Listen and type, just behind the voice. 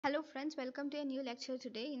Hello friends, welcome to a new lecture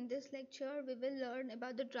today. In this lecture, we will learn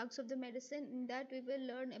about the drugs of the medicine. In that, we will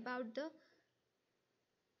learn about the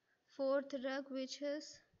fourth drug, which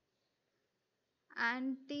is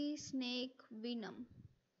anti-snake venom.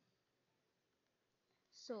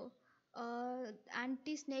 So,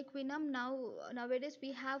 anti-snake venom, nowadays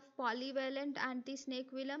we have polyvalent anti-snake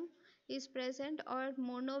venom is present, or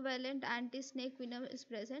monovalent anti-snake venom is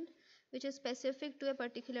present, which is specific to a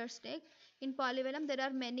particular snake. In polyvalent, there are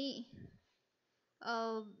many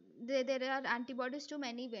uh, there are antibodies to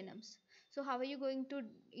many venoms. So how are you going to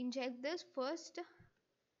inject this? First,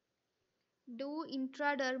 do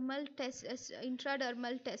intradermal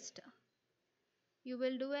test. You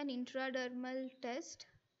will do an intradermal test,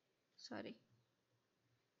 sorry,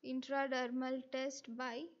 intradermal test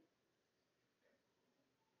by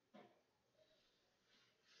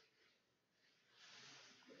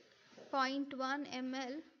 0.1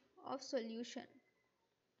 ml of solution.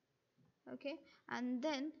 Okay, and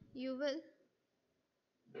then you will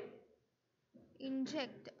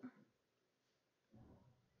inject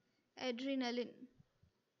adrenaline.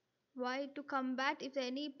 Why? To combat if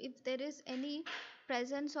there is any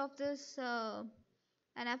presence of this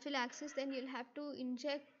anaphylaxis, then you'll have to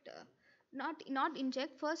inject, not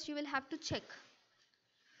inject, first you will have to check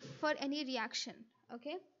for any reaction.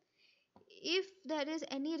 Okay, if there is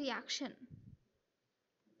any reaction,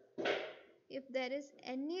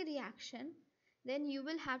 then you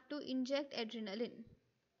will have to inject adrenaline.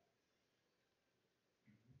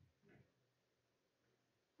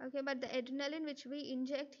 Okay, but the adrenaline which we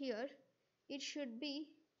inject here, it should be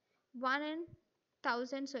 1 in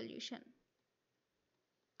 1000 solution.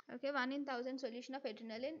 Okay, 1 in 1000 solution of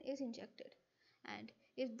adrenaline is injected, and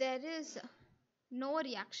if there is no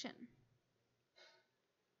reaction,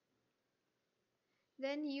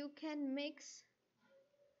 then you can mix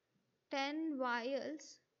 10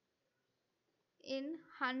 vials in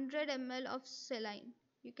 100 ml of saline.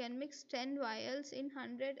 You can mix 10 vials in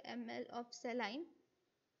 100 ml of saline,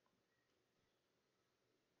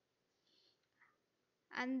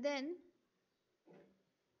 and then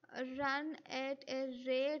run at a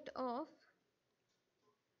rate of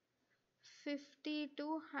 50 to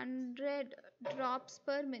 100 drops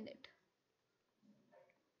per minute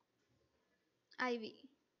IV.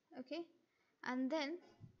 Okay, and then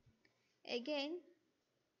again,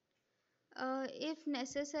 if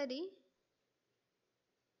necessary,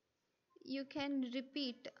 you can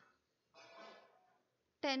repeat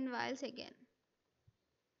 10 vials again.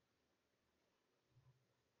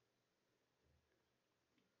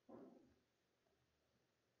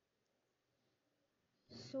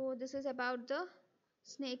 So this is about the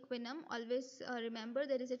snake venom. Always remember,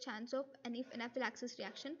 there is a chance of anaphylaxis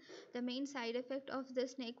reaction. The main side effect of the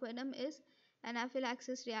snake venom is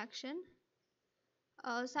anaphylaxis reaction.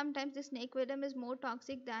 Sometimes the snake venom is more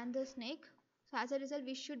toxic than the snake. So as a result,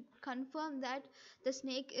 we should confirm that the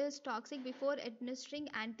snake is toxic before administering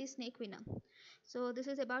anti-snake venom. So this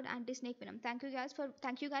is about anti-snake venom. Thank you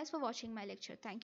guys for watching my lecture. Thank you.